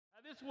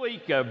This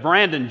week,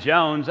 Brandon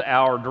Jones,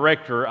 our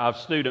Director of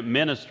Student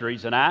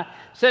Ministries, and I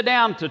sat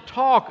down to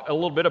talk a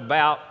little bit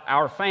about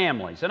our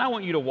families. And I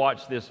want you to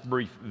watch this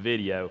brief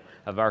video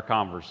of our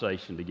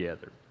conversation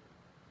together.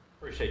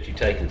 Appreciate you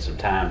taking some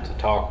time to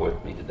talk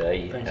with me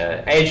today.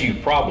 As you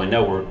probably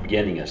know, we're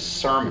beginning a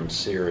sermon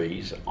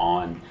series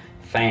on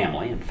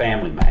family and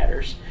family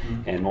matters,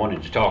 and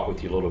wanted to talk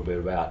with you a little bit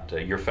about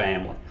your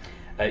family.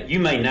 You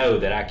may know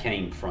that I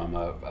came from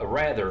a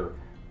rather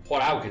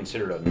what I would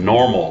consider a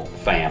normal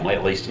family,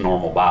 at least a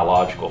normal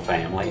biological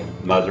family.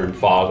 Mother and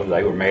father,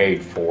 they were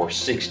married for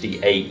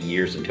 68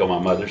 years until my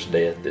mother's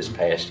death this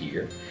past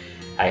year.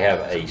 I have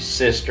a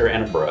sister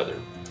and a brother.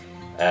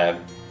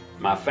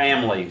 My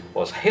family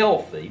was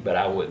healthy, but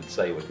I wouldn't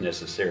say it was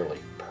necessarily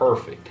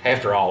perfect.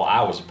 After all,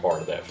 I was a part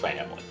of that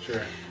family.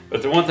 Sure.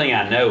 But the one thing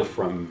I know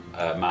from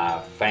my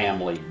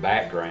family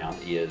background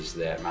is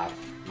that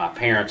my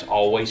parents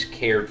always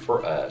cared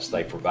for us.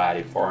 They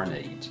provided for our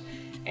needs.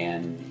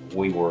 And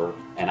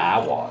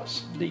I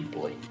was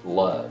deeply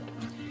loved.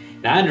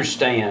 Now I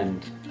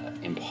understand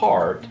in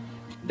part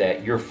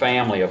that your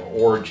family of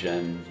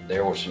origin,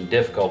 there were some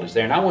difficulties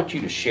there, and I want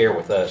you to share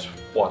with us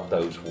what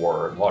those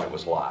were and what it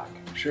was like.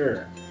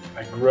 Sure.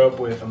 I grew up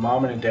with a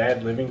mom and a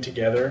dad living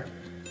together.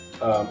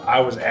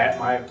 I was at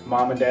my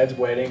mom and dad's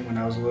wedding when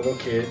I was a little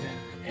kid,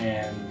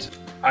 and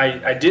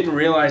I didn't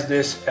realize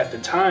this at the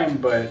time,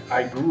 but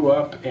I grew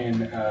up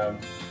in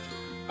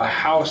a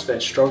house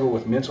that struggled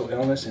with mental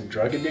illness and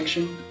drug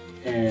addiction,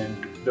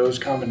 and those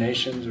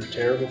combinations are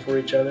terrible for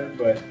each other.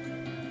 But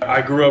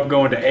I grew up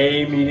going to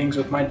AA meetings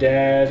with my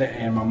dad,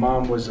 and my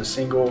mom was a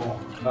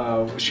single.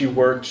 She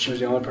worked. She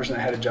was the only person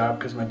that had a job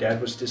because my dad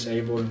was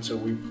disabled, and so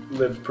we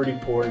lived pretty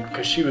poor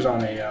because she was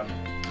on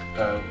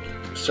a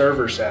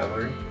server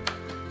salary.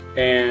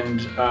 And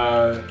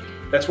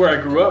that's where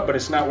I grew up, but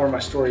it's not where my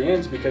story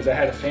ends, because I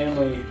had a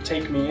family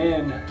take me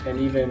in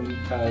and even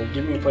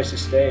give me a place to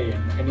stay.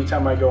 And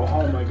anytime I go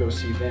home, I go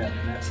see them,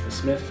 and that's the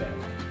Smith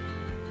family.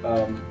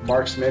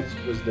 Mark Smith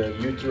was the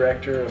youth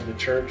director of the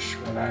church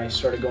when I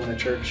started going to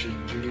church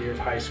in junior year of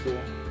high school.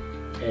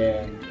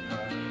 And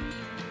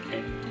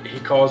he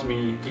calls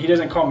me, he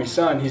doesn't call me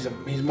son,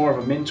 he's more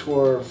of a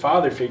mentor,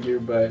 father figure,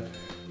 but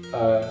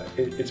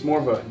it's more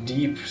of a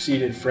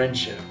deep-seated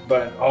friendship.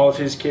 But all of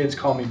his kids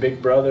call me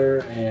big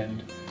brother,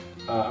 and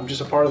I'm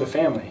just a part of the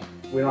family.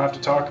 We don't have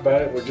to talk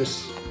about it, I'm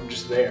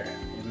just there,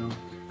 you know.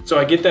 So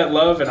I get that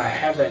love, and I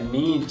have that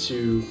need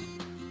to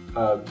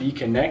be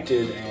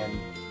connected and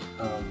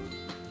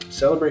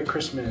celebrate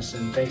Christmas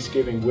and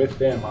Thanksgiving with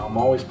them. I'm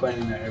always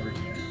planning that every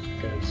year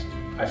because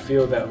I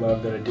feel that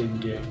love that I didn't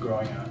get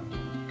growing up.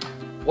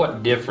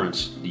 What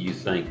difference do you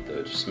think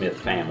the Smith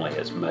family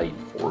has made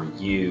for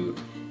you,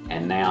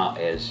 and now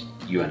as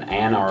you and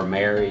Anna are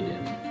married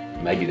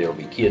and maybe there will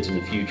be kids in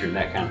the future and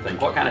that kind of thing,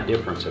 what kind of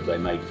difference have they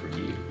made for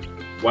you?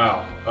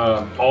 Wow,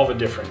 all the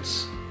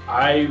difference.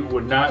 I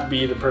would not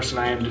be the person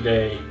I am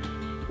today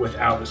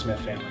without the Smith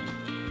family.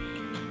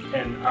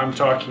 And I'm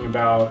talking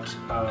about,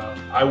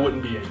 I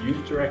wouldn't be a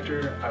youth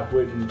director. I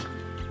wouldn't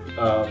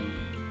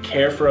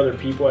care for other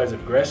people as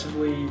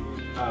aggressively.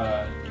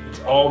 It's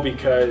all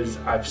because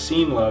I've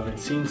seen love and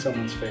seen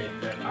someone's faith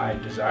that I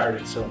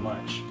desired it so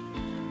much.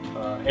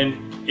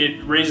 And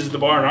it raises the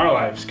bar in our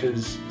lives,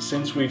 because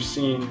since we've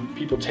seen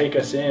people take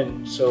us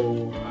in so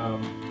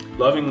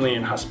lovingly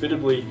and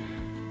hospitably,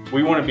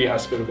 we want to be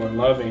hospitable and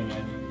loving,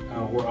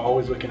 and we're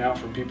always looking out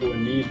for people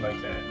in need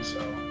like that.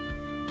 So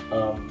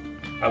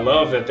I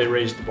love that they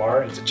raised the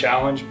bar. It's a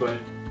challenge, but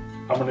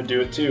I'm going to do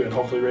it too, and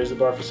hopefully raise the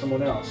bar for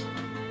someone else.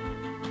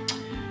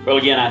 Well,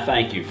 again, I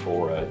thank you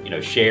for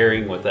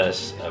sharing with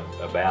us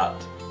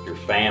about your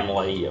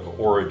family of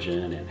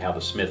origin and how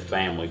the Smith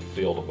family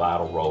filled a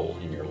vital role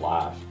in your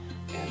life.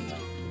 And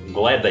I'm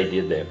glad they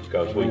did that,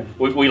 because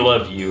we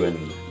love you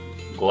and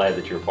glad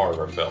that you're a part of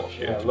our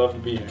fellowship. Yeah, I'd love to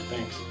be here.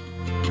 Thanks.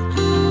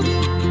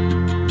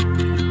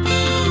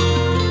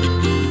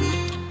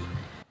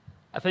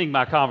 I think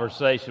my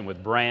conversation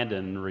with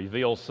Brandon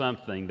reveals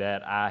something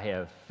that I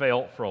have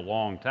felt for a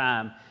long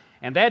time,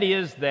 and that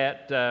is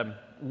that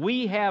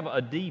we have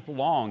a deep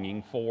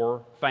longing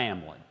for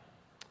family.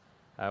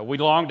 We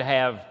long to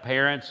have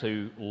parents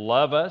who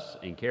love us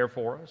and care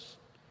for us.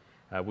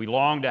 We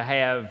long to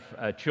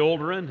have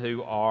children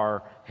who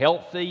are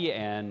healthy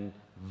and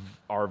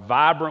are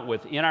vibrant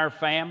within our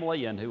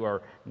family and who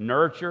are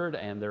nurtured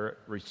and they're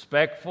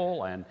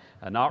respectful and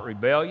not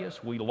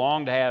rebellious. We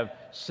long to have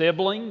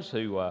siblings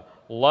who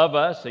love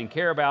us and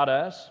care about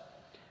us.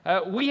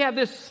 We have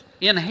this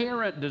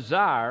inherent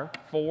desire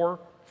for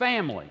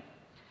family.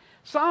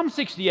 Psalm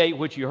 68,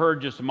 which you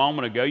heard just a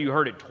moment ago, you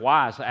heard it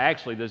twice,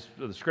 actually,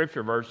 the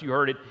scripture verse. You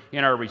heard it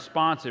in our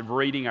responsive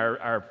reading,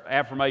 our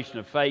affirmation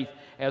of faith,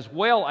 as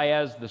well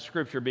as the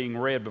scripture being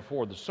read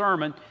before the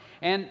sermon.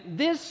 And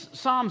this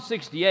Psalm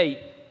 68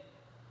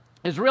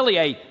 is really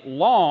a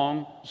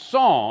long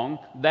song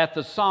that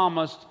the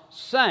psalmist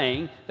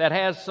sang that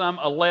has some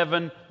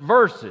 11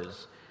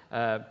 verses.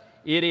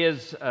 It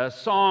is a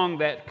song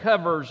that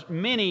covers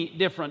many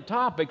different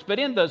topics, but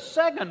in the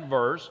second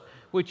verse,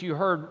 which you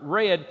heard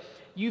read,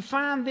 you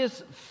find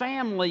this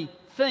family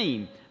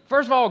theme.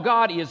 First of all,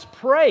 God is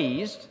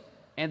praised,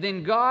 and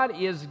then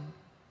God is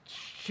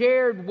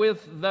shared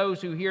with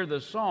those who hear the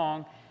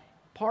song.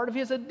 Part of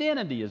His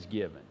identity is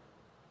given.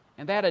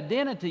 And that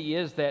identity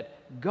is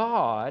that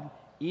God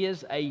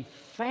is a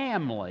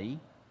family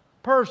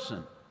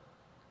person.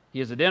 He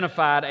is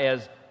identified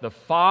as the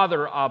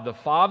father of the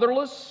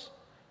fatherless,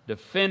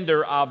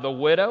 defender of the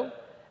widow,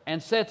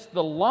 and sets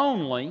the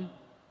lonely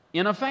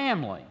in a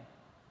family.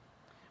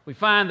 We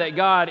find that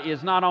God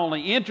is not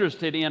only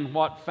interested in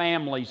what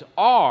families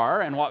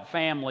are and what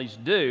families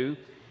do,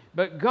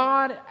 but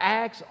God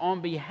acts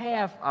on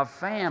behalf of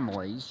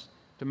families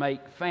to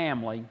make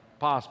family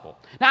possible.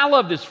 Now, I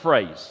love this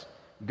phrase.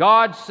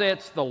 God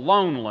sets the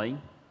lonely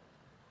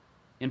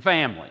in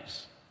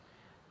families.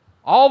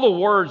 All the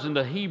words in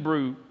the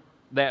Hebrew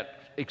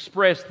that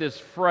express this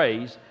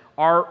phrase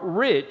are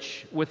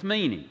rich with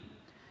meaning.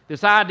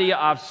 This idea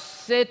of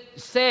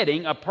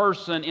setting a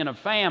person in a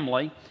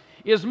family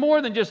is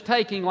more than just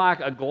taking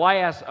like a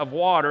glass of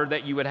water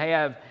that you would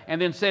have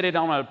and then set it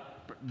on a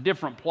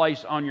different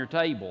place on your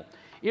table.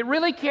 It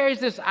really carries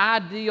this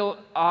idea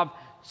of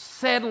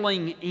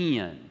settling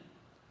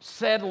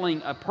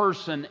a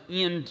person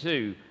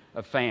into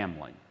a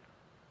family.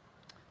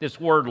 This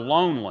word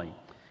lonely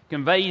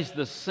conveys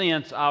the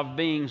sense of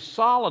being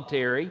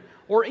solitary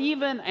or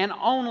even an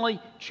only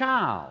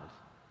child.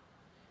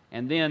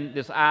 And then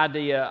this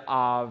idea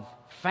of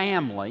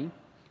family,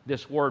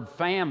 this word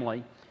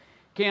family,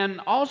 can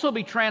also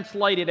be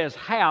translated as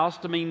house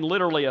to mean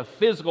literally a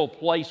physical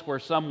place where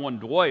someone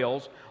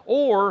dwells,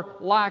 or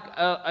like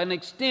an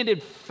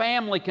extended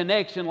family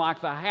connection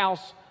like the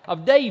house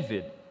of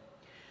David.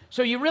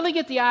 So you really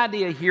get the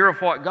idea here of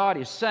what God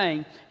is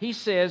saying. He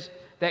says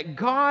that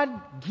God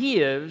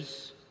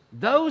gives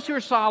those who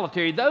are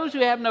solitary, those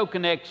who have no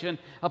connection,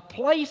 a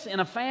place in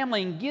a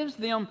family and gives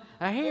them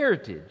a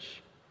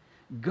heritage.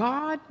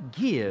 God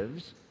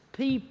gives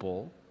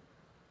people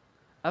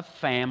a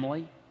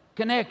family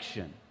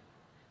connection.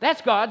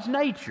 That's God's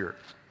nature,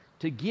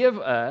 to give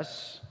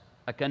us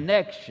a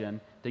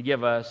connection, to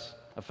give us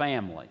a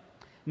family.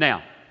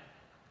 Now,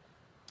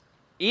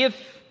 if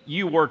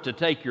you were to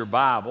take your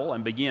Bible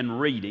and begin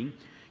reading,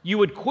 you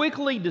would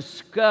quickly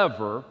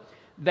discover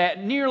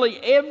that nearly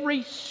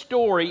every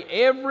story,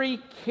 every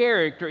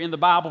character in the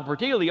Bible,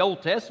 particularly the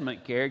Old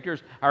Testament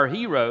characters, our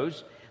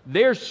heroes,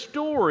 their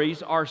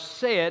stories are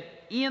set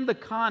in the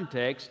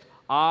context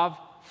of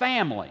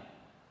family.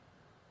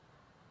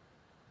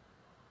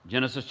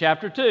 Genesis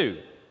chapter 2,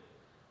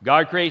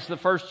 God creates the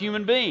first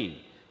human being.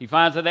 He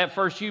finds that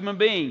first human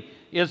being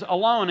is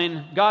alone,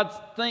 and God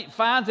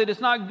finds that it's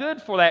not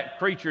good for that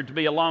creature to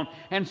be alone.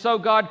 And so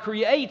God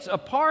creates a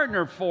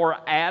partner for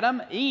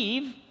Adam,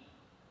 Eve,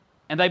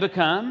 and they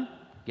become,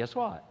 guess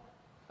what?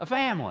 A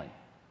family.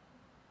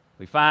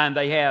 We find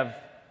they have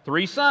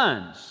 3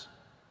 sons.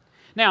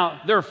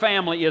 Now, their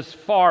family is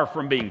far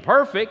from being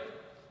perfect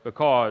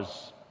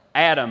because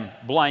Adam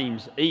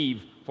blames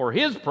Eve for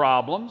his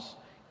problems.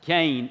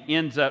 Cain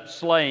ends up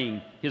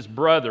slaying his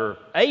brother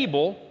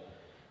Abel,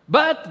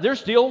 but they're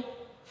still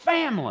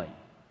family.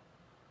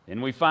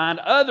 Then we find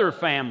other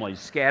families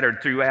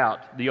scattered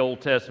throughout the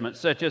Old Testament,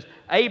 such as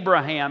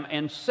Abraham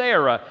and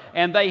Sarah,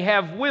 and they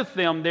have with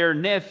them their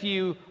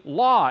nephew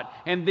Lot.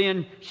 And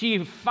then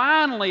she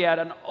finally, at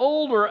an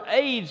older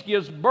age,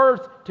 gives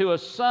birth to a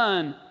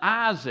son,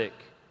 Isaac.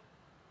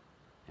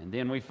 And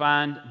then we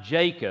find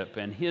Jacob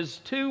and his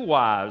 2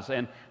 wives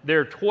and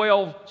their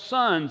 12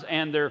 sons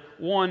and their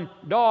 1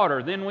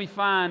 daughter. Then we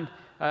find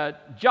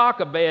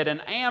Jochebed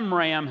and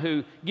Amram,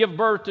 who give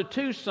birth to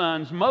 2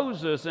 sons,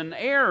 Moses and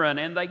Aaron,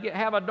 and they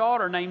have a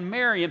daughter named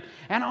Miriam.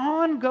 And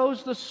on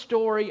goes the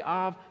story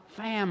of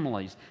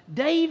families.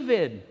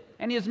 David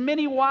and his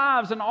many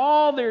wives and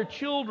all their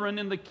children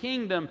in the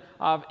kingdom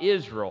of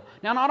Israel.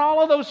 Now, not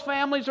all of those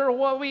families are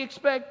what we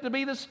expect to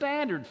be the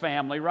standard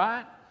family,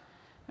 right?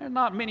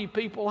 Not many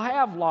people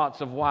have lots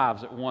of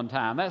wives at one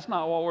time. That's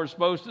not what we're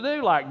supposed to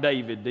do like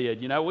David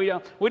did. You know, we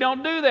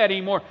don't do that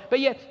anymore. But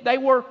yet, they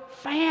were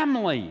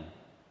family.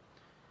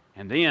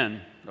 And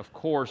then, of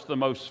course, the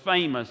most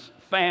famous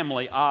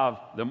family of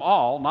them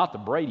all, not the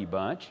Brady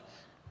Bunch,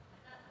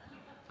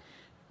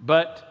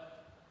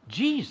 but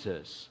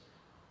Jesus.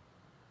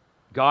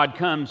 God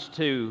comes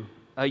to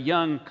a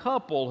young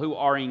couple who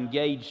are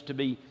engaged to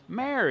be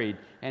married,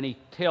 and He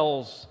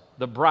tells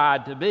the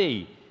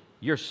bride-to-be,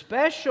 "You're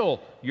special.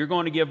 You're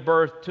going to give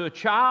birth to a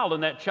child,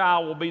 and that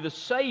child will be the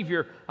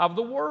Savior of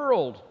the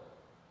world.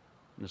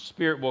 And the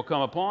Spirit will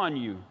come upon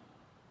you,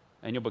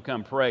 and you'll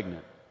become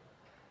pregnant."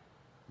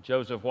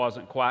 Joseph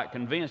wasn't quite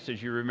convinced,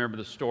 as you remember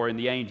the story, and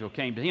the angel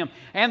came to him.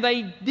 And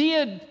they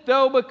did,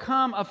 though,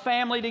 become a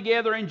family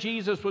together, and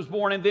Jesus was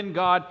born, and then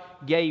God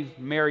gave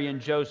Mary and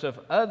Joseph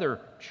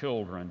other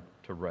children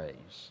to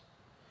raise.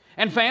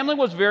 And family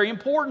was very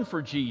important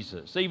for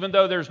Jesus. Even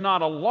though there's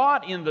not a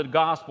lot in the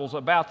Gospels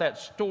about that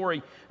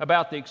story,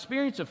 about the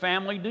experience of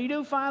family, you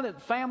do find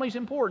that family is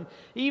important.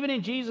 Even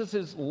in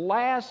Jesus'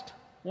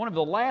 one of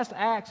the last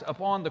acts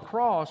upon the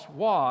cross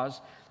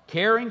was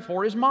caring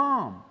for His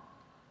mom.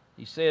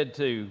 He said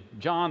to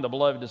John, the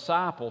beloved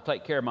disciple,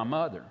 take care of my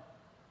mother.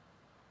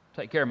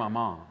 Take care of my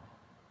mom.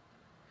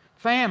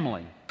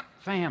 Family.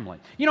 Family.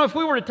 You know, if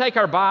we were to take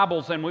our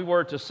Bibles and we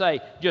were to say,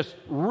 just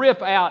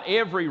rip out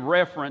every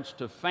reference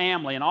to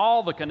family and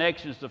all the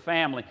connections to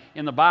family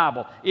in the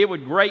Bible, it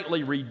would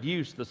greatly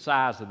reduce the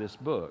size of this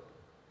book.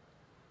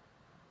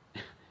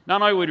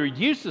 Not only would it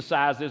reduce the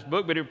size of this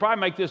book, but it would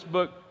probably make this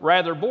book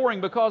rather boring,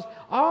 because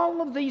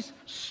all of these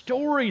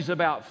stories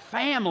about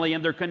family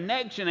and their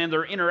connection and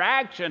their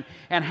interaction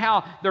and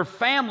how their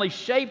family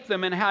shaped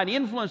them and how it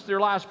influenced their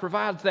lives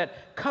provides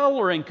that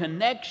color and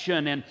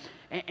connection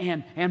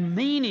and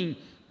meaning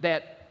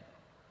that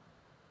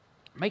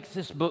makes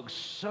this book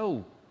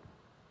so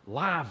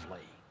lively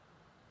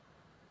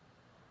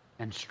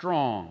and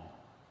strong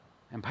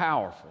and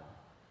powerful.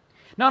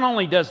 Not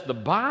only does the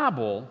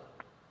Bible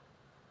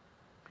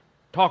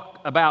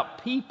talk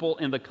about people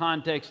in the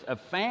context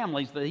of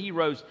families, the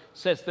heroes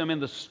sets them in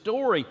the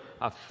story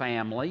of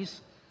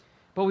families,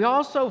 but we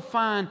also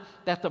find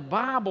that the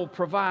Bible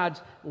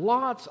provides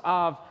lots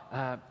of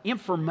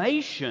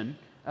information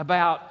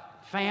about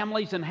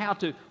families and how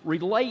to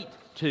relate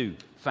to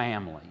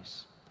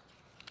families.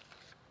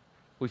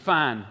 We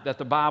find that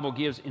the Bible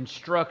gives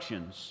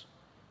instructions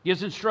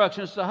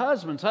to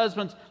husbands.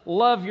 Husbands,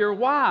 love your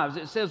wives.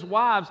 It says,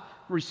 wives,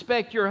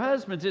 respect your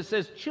husbands. It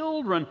says,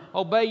 children,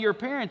 obey your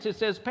parents. It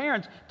says,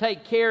 parents,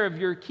 take care of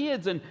your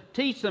kids and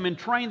teach them and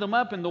train them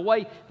up in the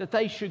way that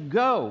they should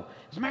go.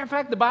 As a matter of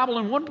fact, the Bible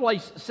in one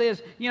place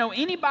says,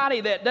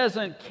 anybody that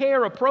doesn't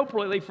care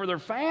appropriately for their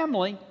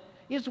family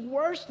is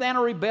worse than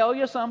a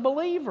rebellious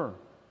unbeliever.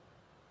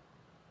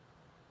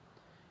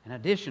 In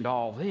addition to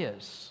all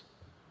this,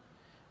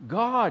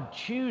 God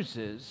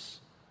chooses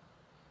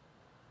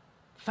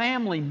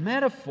family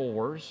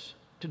metaphors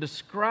to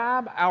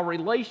describe our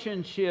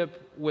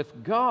relationship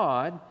with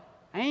God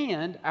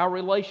and our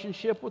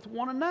relationship with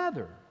one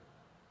another.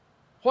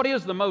 What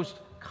is the most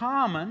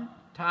common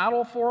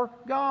title for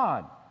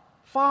God?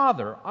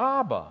 Father,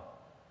 Abba,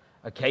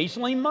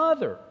 occasionally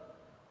Mother.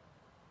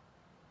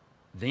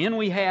 Then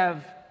we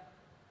have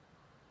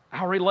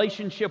our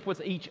relationship with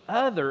each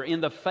other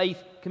in the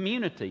faith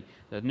community.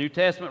 The New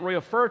Testament will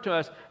refer to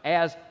us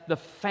as the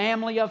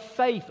family of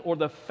faith or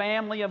the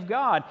family of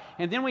God.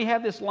 And then we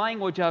have this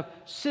language of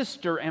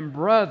sister and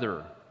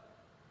brother.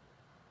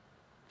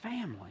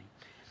 Family.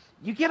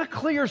 You get a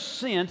clear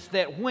sense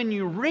that when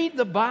you read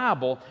the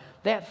Bible,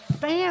 that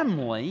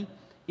family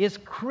is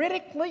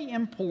critically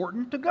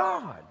important to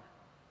God.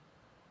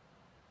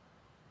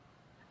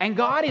 And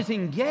God is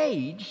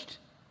engaged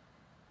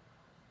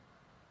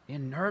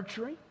in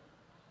nurturing,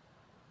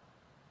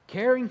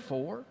 caring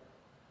for,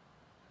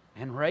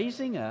 and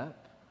raising up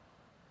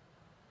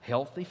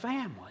healthy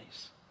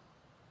families.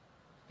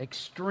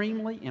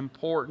 Extremely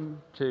important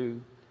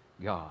to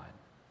God.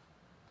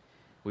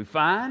 We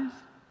find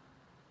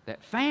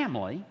that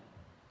family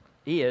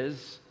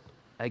is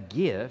a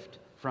gift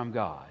from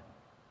God.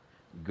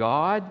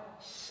 God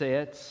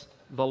sets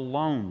the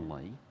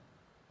lonely.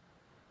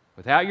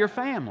 Without your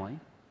family,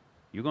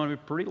 you're going to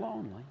be pretty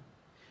lonely.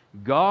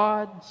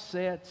 God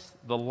sets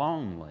the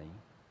lonely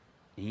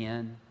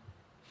in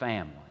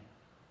family.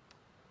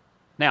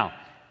 Now,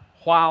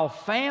 while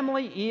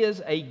family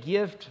is a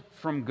gift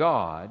from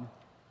God,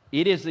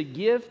 it is a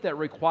gift that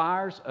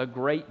requires a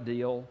great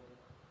deal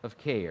of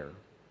care.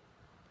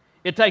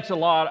 It takes a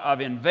lot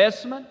of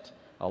investment,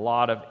 a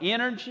lot of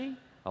energy,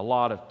 a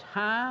lot of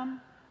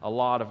time, a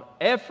lot of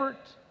effort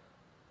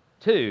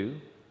to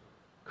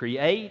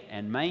create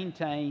and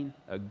maintain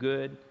a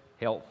good,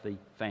 healthy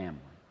family.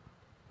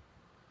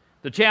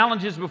 The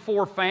challenges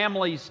before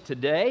families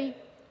today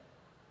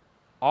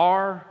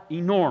are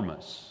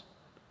enormous.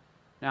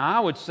 Now, I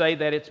would say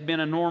that it's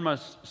been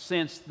enormous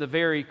since the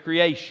very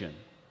creation.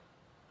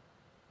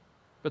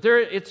 But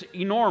it's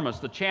enormous,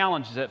 the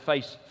challenges that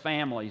face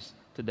families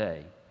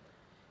today.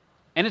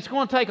 And it's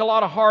going to take a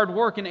lot of hard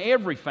work in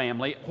every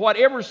family,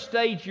 whatever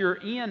stage you're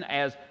in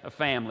as a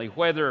family,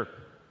 whether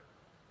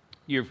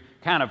you've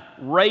kind of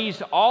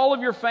raised all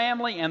of your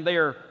family and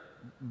they're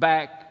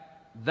back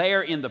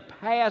there in the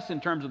past in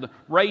terms of the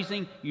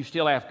raising, you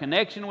still have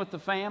connection with the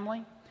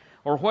family,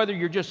 or whether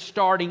you're just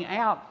starting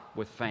out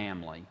with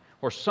family,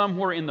 or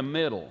somewhere in the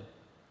middle.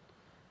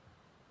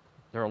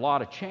 There are a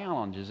lot of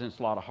challenges and it's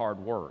a lot of hard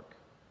work.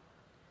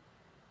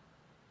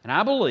 And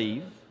I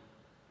believe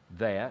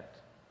that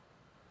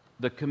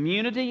the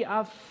community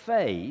of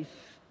faith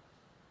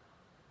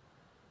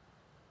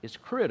is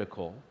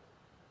critical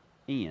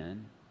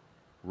in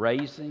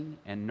raising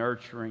and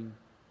nurturing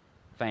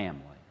family.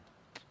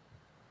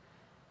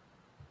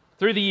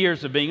 Through the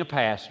years of being a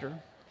pastor,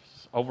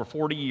 over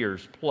 40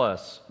 years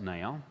plus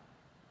now,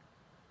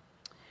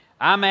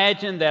 I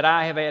imagine that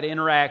I have had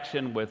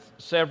interaction with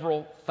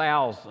several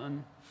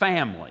thousand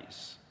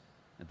families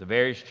at the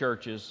various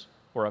churches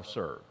where I've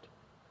served.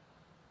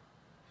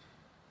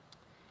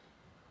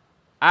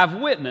 I've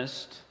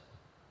witnessed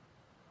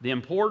the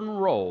important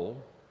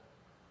role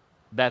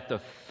that the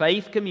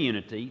faith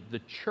community, the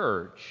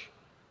church,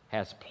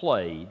 has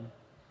played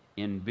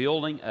in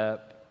building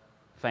up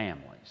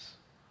families.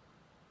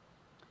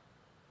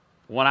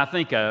 one I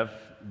think of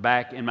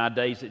back in my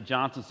days at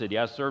Johnson City.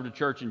 I served a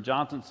church in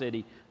Johnson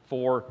City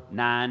for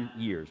 9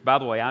 years. By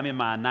the way, I'm in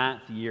my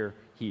 9th year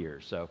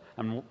here, so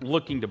I'm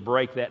looking to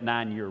break that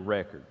 9-year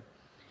record.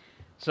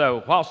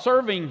 So while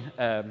serving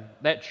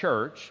that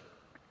church,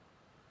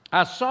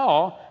 I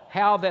saw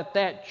how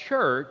that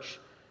church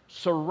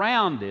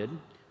surrounded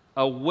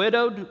a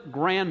widowed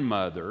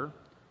grandmother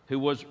who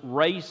was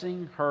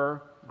raising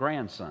her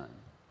grandson.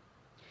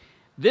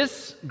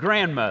 This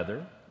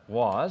grandmother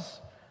was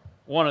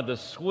one of the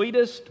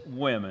sweetest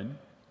women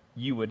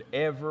you would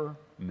ever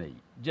meet.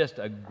 Just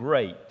a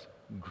great,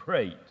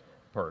 great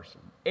person.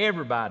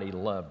 Everybody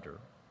loved her.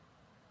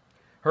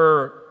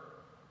 Her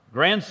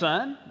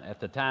grandson,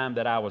 at the time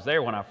that I was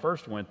there, when I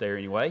first went there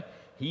anyway,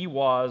 he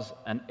was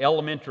an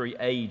elementary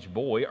age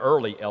boy,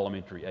 early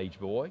elementary age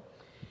boy.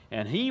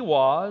 And he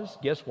was,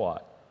 guess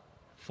what?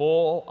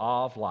 Full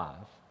of life.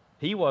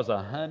 He was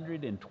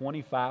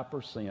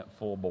 125%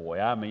 full boy.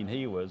 I mean,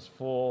 he was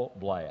full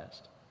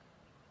blast.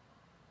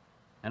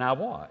 And I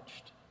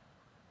watched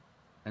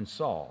and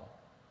saw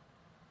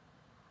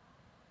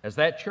as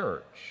that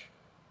church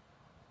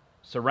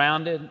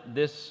surrounded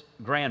this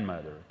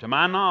grandmother. To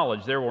my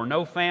knowledge, there were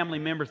no family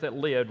members that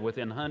lived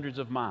within hundreds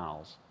of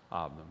miles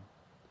of them.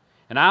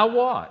 And I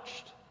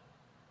watched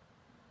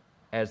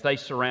as they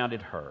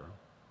surrounded her,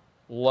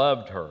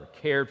 loved her,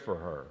 cared for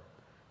her,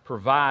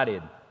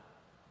 provided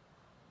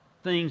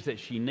things that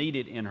she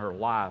needed in her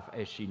life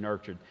as she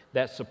nurtured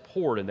that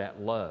support and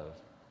that love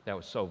that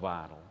was so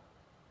vital.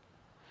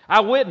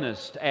 I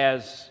witnessed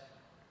as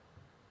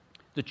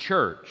the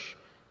church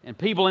and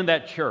people in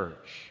that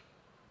church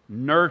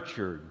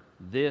nurtured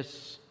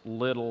this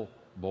little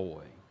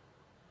boy.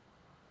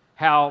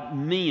 How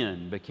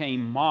men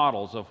became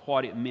models of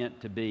what it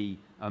meant to be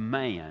a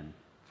man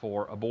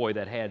for a boy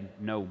that had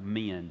no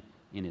men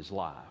in his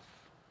life.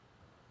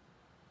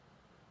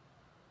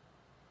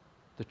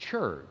 The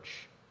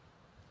church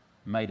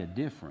made a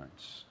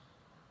difference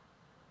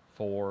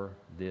for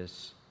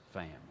this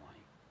family.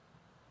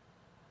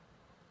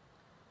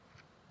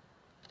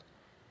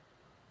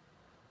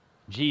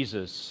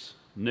 Jesus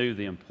knew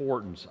the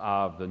importance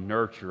of the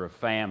nurture of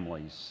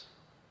families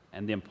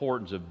and the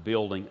importance of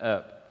building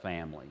up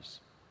families.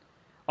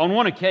 On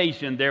one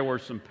occasion, there were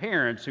some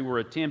parents who were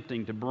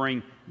attempting to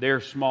bring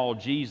their small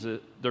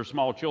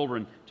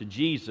children to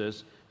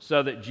Jesus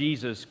so that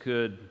Jesus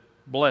could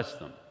bless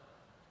them.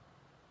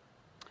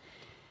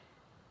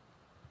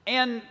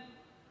 And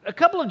a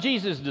couple of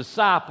Jesus'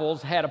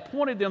 disciples had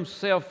appointed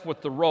themselves with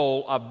the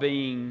role of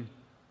being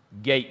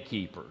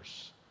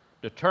gatekeepers,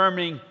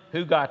 determining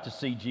who got to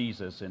see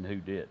Jesus and who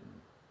didn't.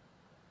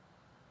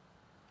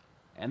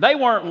 And they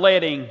weren't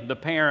letting the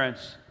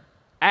parents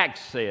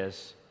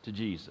access to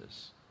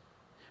Jesus.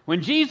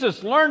 When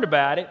Jesus learned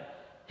about it,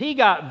 he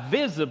got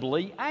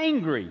visibly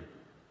angry.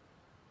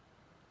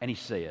 And he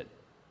said,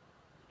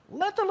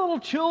 "Let the little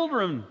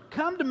children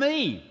come to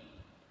me."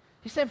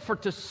 He said, "For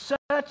to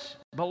such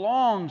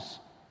belongs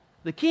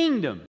the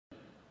kingdom."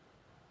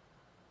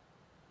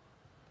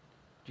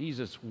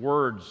 Jesus'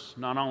 words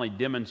not only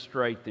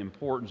demonstrate the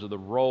importance of the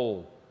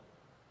role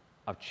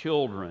of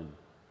children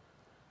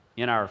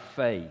in our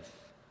faith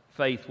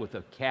with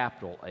a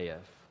capital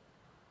F,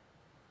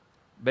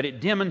 but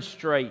it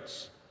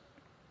demonstrates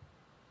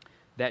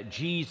that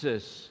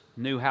Jesus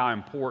knew how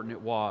important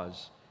it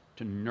was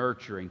to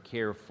nurture and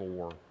care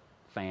for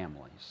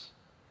families.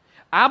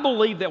 I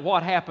believe that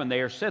what happened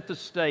there set the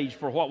stage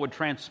for what would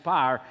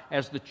transpire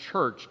as the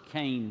church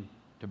came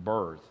to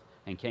birth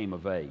and came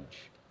of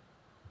age.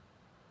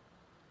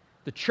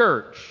 The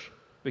church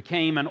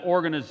became an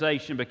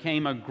organization,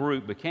 became a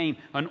group, became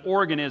an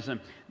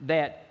organism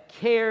that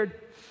cared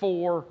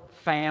for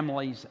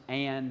families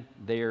and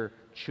their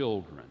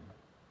children.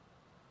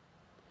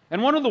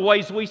 And one of the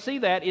ways we see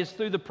that is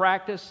through the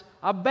practice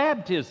of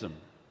baptism.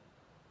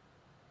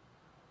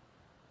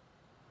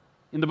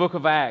 In the book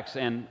of Acts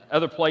and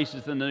other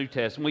places in the New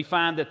Testament, we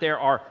find that there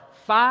are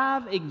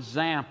 5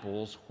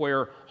 examples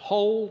where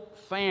whole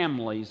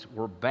families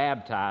were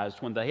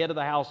baptized when the head of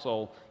the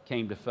household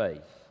came to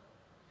faith.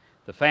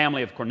 The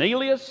family of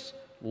Cornelius,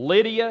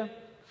 Lydia,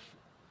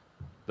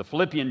 the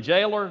Philippian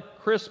jailer,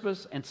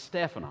 Crispus, and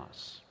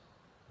Stephanos.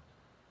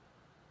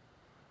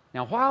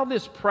 Now, while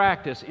this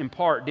practice in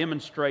part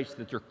demonstrates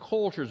that their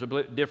culture is a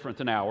bit different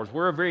than ours,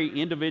 we're a very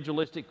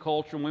individualistic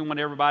culture and we want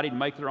everybody to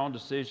make their own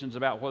decisions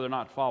about whether or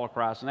not to follow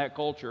Christ. In that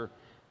culture,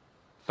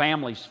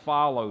 families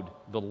followed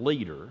the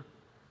leader.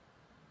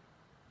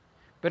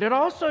 But it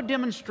also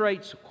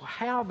demonstrates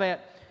how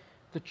that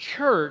the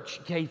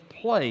church gave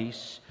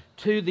place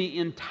to the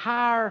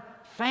entire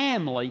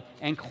family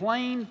and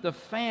claimed the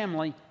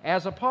family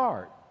as a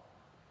part.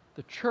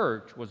 The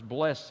church was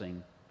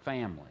blessing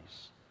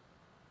families.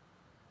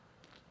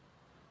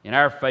 In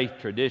our faith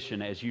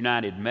tradition as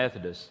United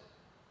Methodists,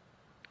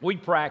 we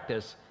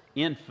practice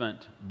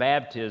infant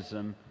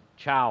baptism,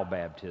 child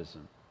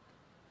baptism.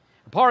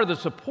 Part of the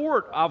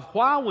support of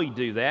why we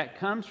do that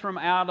comes from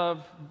out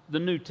of the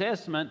New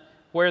Testament,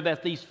 where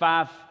that the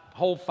 5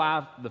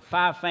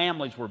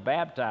 families were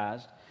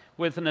baptized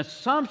with an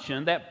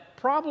assumption that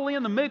probably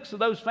in the mix of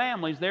those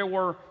families there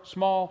were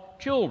small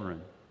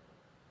children.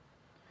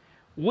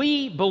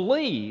 We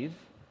believe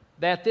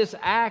that this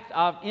act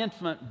of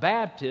infant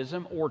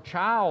baptism or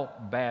child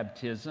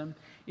baptism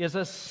is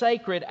a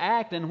sacred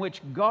act in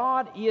which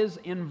God is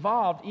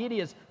involved. It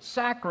is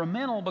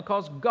sacramental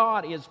because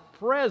God is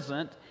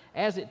present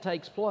as it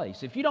takes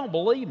place. If you don't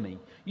believe me,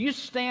 you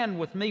stand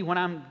with me when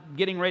I'm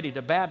getting ready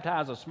to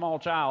baptize a small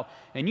child,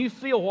 and you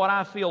feel what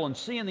I feel and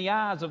see in the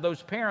eyes of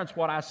those parents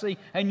what I see,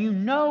 and you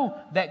know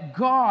that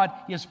God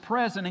is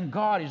present and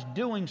God is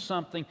doing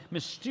something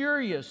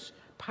mysterious,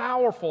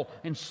 powerful,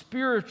 and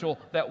spiritual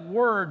that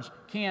words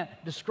can't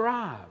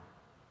describe.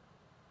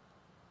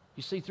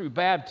 You see, through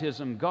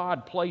baptism,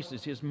 God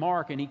places His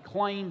mark and He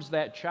claims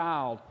that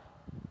child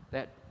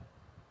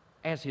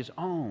as His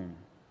own.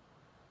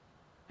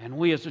 And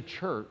we as a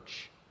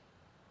church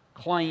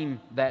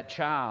claim that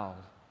child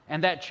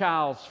and that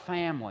child's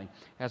family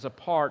as a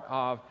part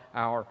of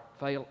our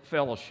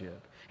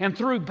fellowship. And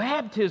through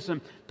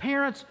baptism,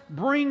 parents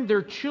bring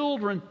their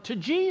children to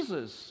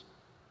Jesus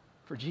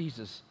for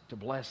Jesus to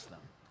bless them.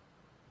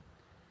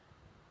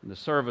 In the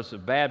service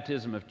of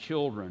baptism of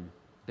children,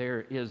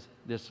 there is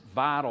this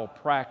vital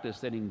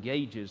practice that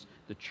engages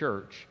the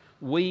church.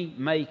 We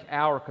make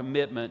our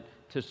commitment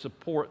to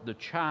support the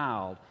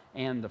child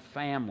and the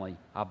family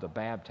of the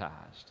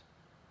baptized.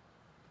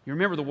 You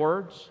remember the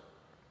words?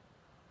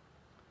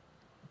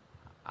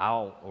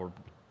 Or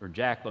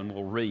Jacqueline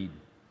will read.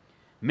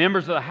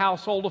 Members of the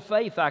household of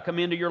faith, I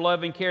commend to your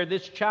loving care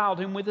this child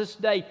whom we this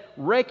day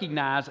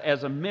recognize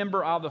as a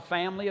member of the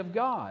family of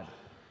God.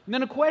 And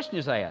then a question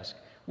is asked.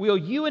 Will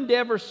you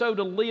endeavor so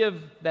to live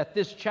that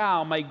this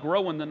child may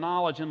grow in the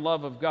knowledge and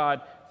love of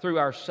God through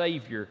our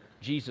Savior,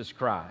 Jesus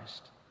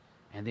Christ?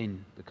 And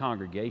then the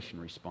congregation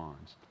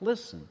responds.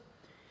 Listen,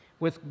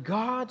 with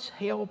God's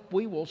help,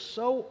 we will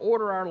so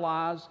order our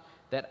lives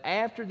that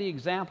after the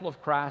example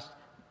of Christ,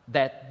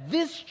 that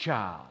this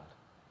child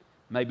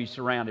may be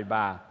surrounded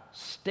by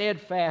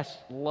steadfast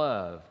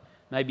love,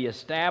 may be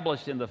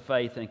established in the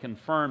faith and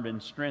confirmed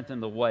and strengthened in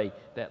the way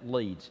that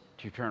leads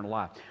to eternal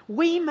life.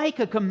 We make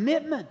a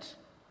commitment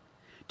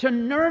to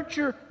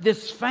nurture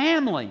this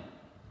family,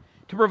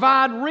 to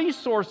provide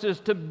resources,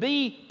 to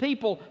be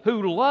people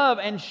who love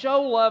and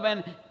show love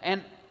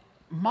and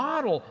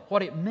model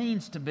what it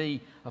means to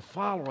be a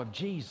follower of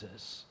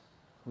Jesus.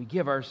 We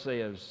give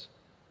ourselves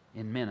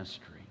in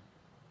ministry.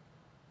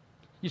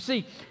 You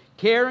see,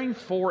 caring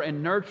for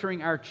and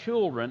nurturing our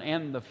children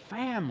and the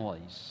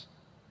families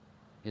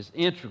is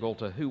integral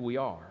to who we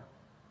are.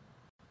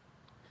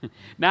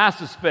 Now, I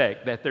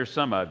suspect that there's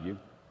some of you,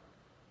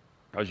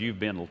 because you've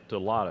been to a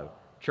lot of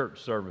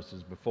church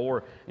services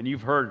before, and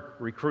you've heard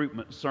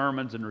recruitment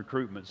sermons and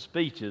recruitment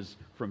speeches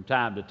from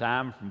time to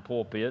time from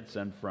pulpits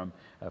and from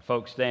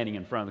folks standing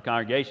in front of the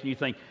congregation. You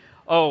think,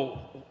 oh,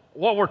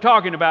 what we're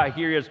talking about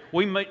here is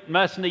we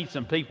must need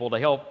some people to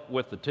help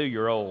with the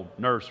 2-year-old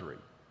nursery.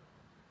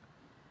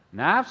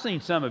 Now, I've seen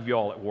some of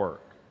y'all at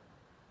work.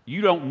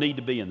 You don't need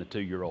to be in the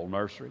 2-year-old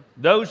nursery.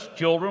 Those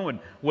children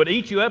would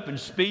eat you up and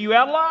spit you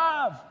out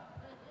alive.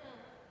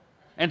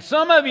 And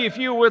some of you, if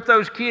you were with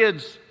those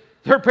kids,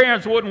 their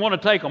parents wouldn't want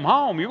to take them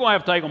home. You're going to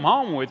have to take them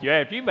home with you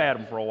after you've had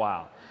them for a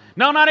while.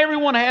 No, not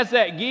everyone has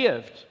that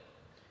gift.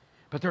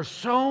 But there's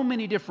so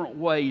many different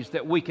ways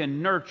that we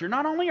can nurture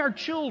not only our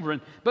children,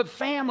 but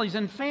families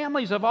and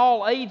families of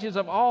all ages,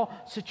 of all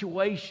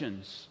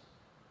situations.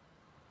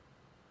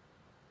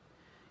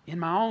 In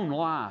my own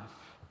life,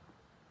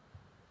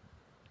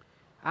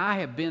 I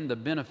have been the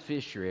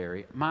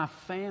beneficiary, my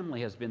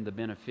family has been the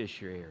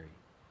beneficiary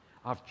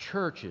of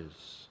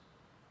churches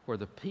where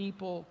the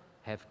people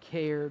have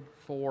cared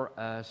for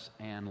us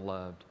and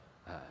loved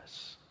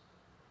us.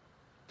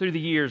 Through the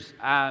years,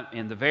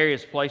 in the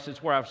various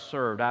places where I've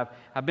served,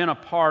 I've been a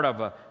part of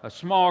a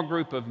small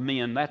group of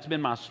men. That's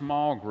been my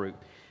small group.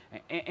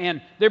 And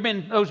there have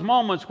been those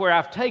moments where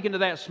I've taken to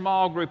that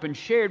small group and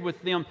shared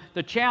with them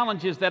the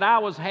challenges that I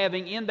was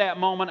having in that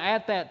moment,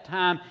 at that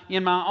time,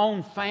 in my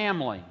own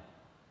family.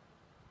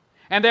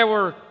 And there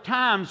were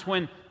times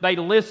when they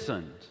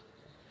listened.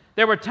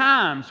 There were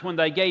times when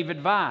they gave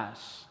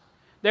advice.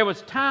 There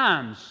was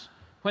times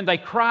when they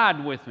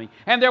cried with me.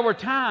 And there were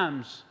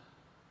times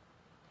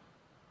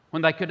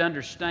when they could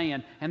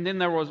understand. And then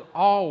there was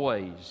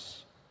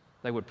always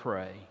they would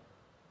pray.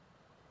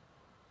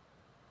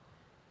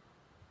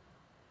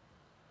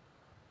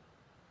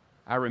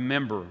 I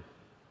remember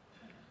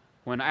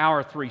when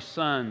our 3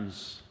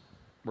 sons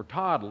were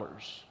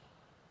toddlers,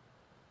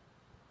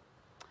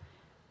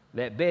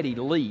 that Betty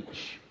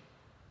Leach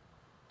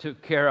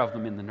took care of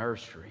them in the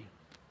nursery.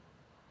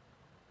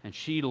 And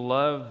she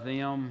loved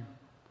them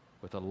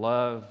with a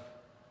love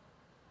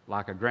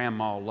like a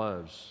grandma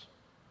loves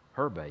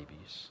her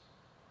babies.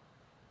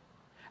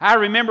 I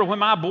remember when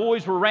my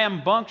boys were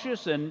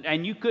rambunctious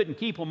and you couldn't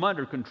keep them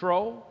under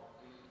control,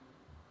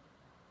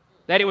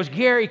 that it was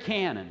Gary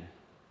Cannon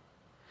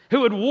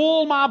who would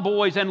wool my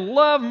boys and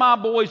love my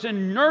boys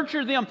and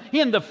nurture them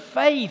in the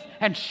faith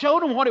and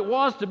show them what it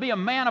was to be a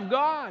man of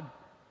God.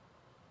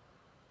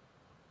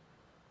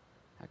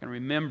 I can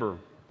remember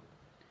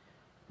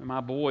when my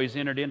boys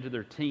entered into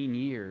their teen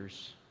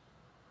years,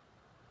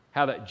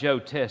 how that Joe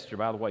Tester,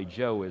 by the way,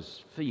 Joe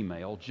is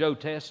female, Joe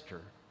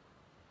Tester,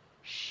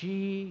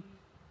 she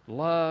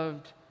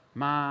loved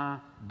my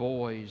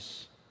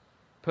boys,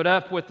 put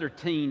up with their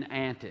teen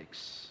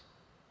antics,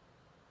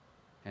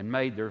 and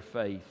made their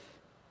faith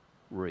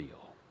real.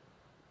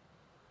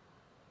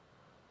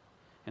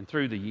 And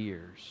through the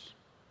years,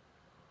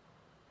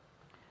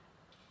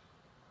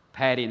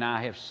 Patty and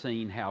I have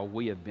seen how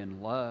we have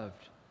been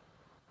loved,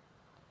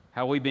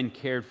 how we've been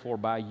cared for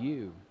by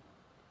you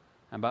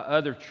and by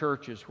other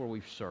churches where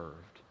we've served.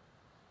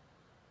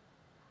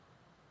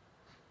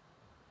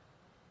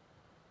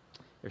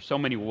 There's so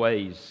many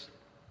ways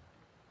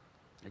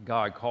that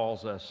God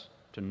calls us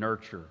to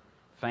nurture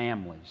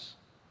families.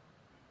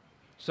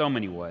 So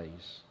many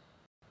ways.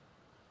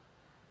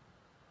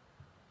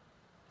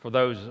 For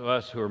those of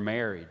us who are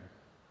married,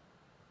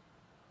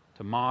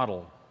 to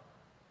model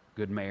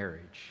good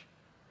marriage,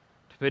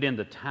 to put in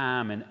the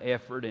time and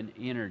effort and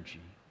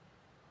energy,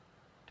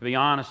 to be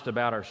honest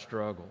about our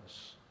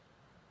struggles,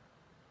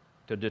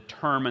 to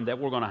determine that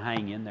we're going to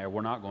hang in there,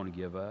 we're not going to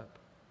give up.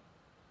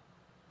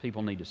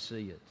 People need to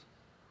see it.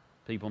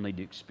 People need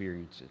to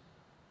experience it.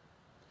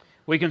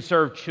 We can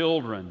serve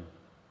children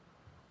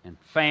and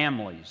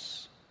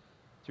families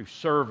through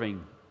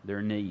serving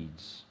their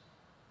needs.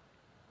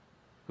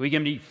 We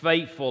can be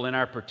faithful in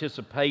our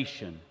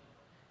participation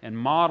and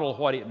model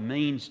what it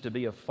means to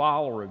be a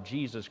follower of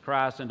Jesus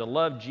Christ and to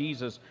love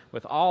Jesus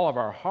with all of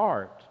our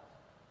heart.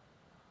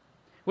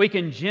 We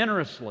can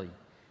generously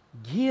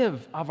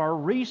give of our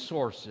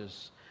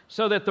resources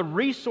so that the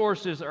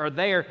resources are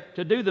there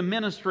to do the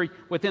ministry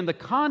within the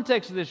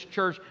context of this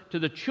church to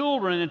the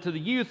children and to the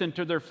youth and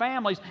to their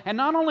families. And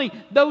not only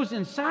those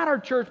inside our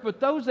church, but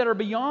those that are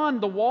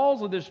beyond the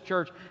walls of this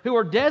church who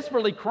are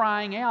desperately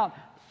crying out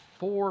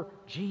for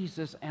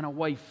Jesus and a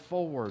way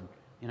forward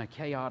in a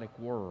chaotic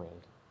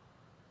world.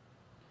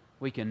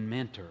 We can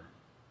mentor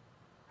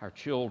our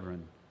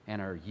children and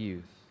our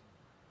youth.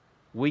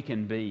 We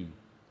can be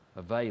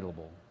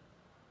available.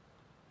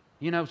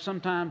 You know,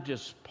 sometimes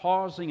just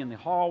pausing in the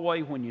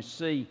hallway when you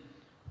see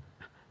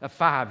a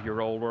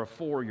 5-year-old or a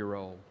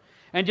 4-year-old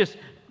and just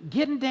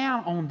getting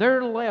down on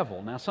their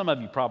level. Now, some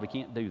of you probably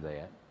can't do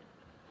that.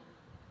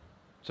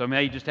 So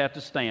maybe you just have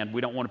to stand.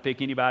 We don't want to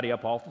pick anybody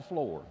up off the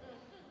floor.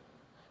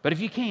 But if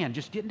you can,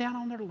 just get down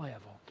on their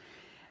level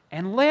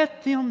and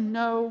let them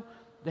know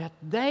that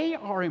they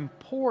are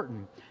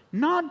important,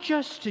 not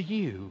just to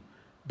you,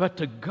 but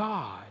to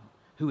God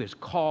who has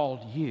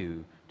called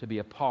you to be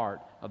a part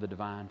of the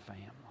divine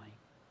family.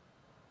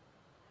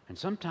 And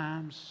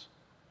sometimes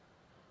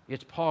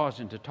it's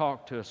pausing to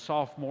talk to a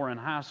sophomore in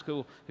high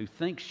school who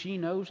thinks she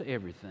knows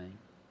everything,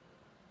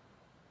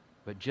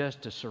 but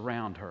just to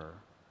surround her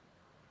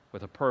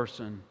with a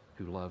person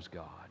who loves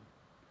God.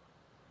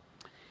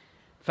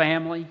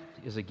 Family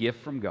is a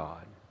gift from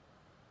God,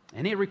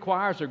 and it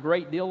requires a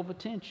great deal of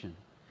attention.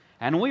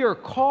 And we are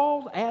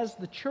called as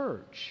the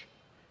church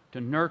to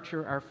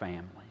nurture our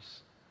families.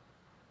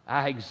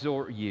 I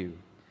exhort you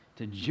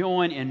to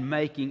join in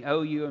making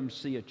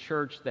OUMC a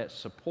church that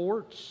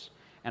supports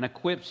and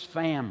equips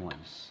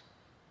families,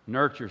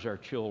 nurtures our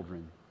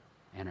children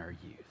and our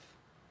youth.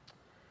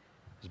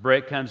 As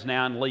Brett comes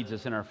now and leads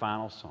us in our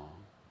final song,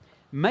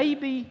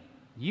 maybe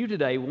you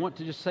today want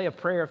to just say a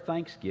prayer of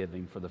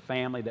thanksgiving for the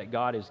family that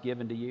God has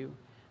given to you.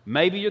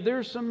 Maybe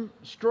there's some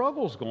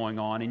struggles going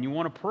on and you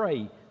want to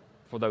pray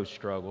for those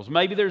struggles.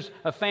 Maybe there's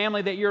a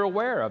family that you're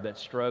aware of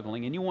that's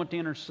struggling and you want to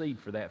intercede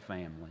for that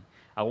family.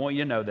 I want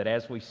you to know that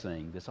as we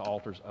sing, this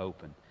altar's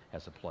open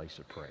as a place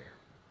of prayer.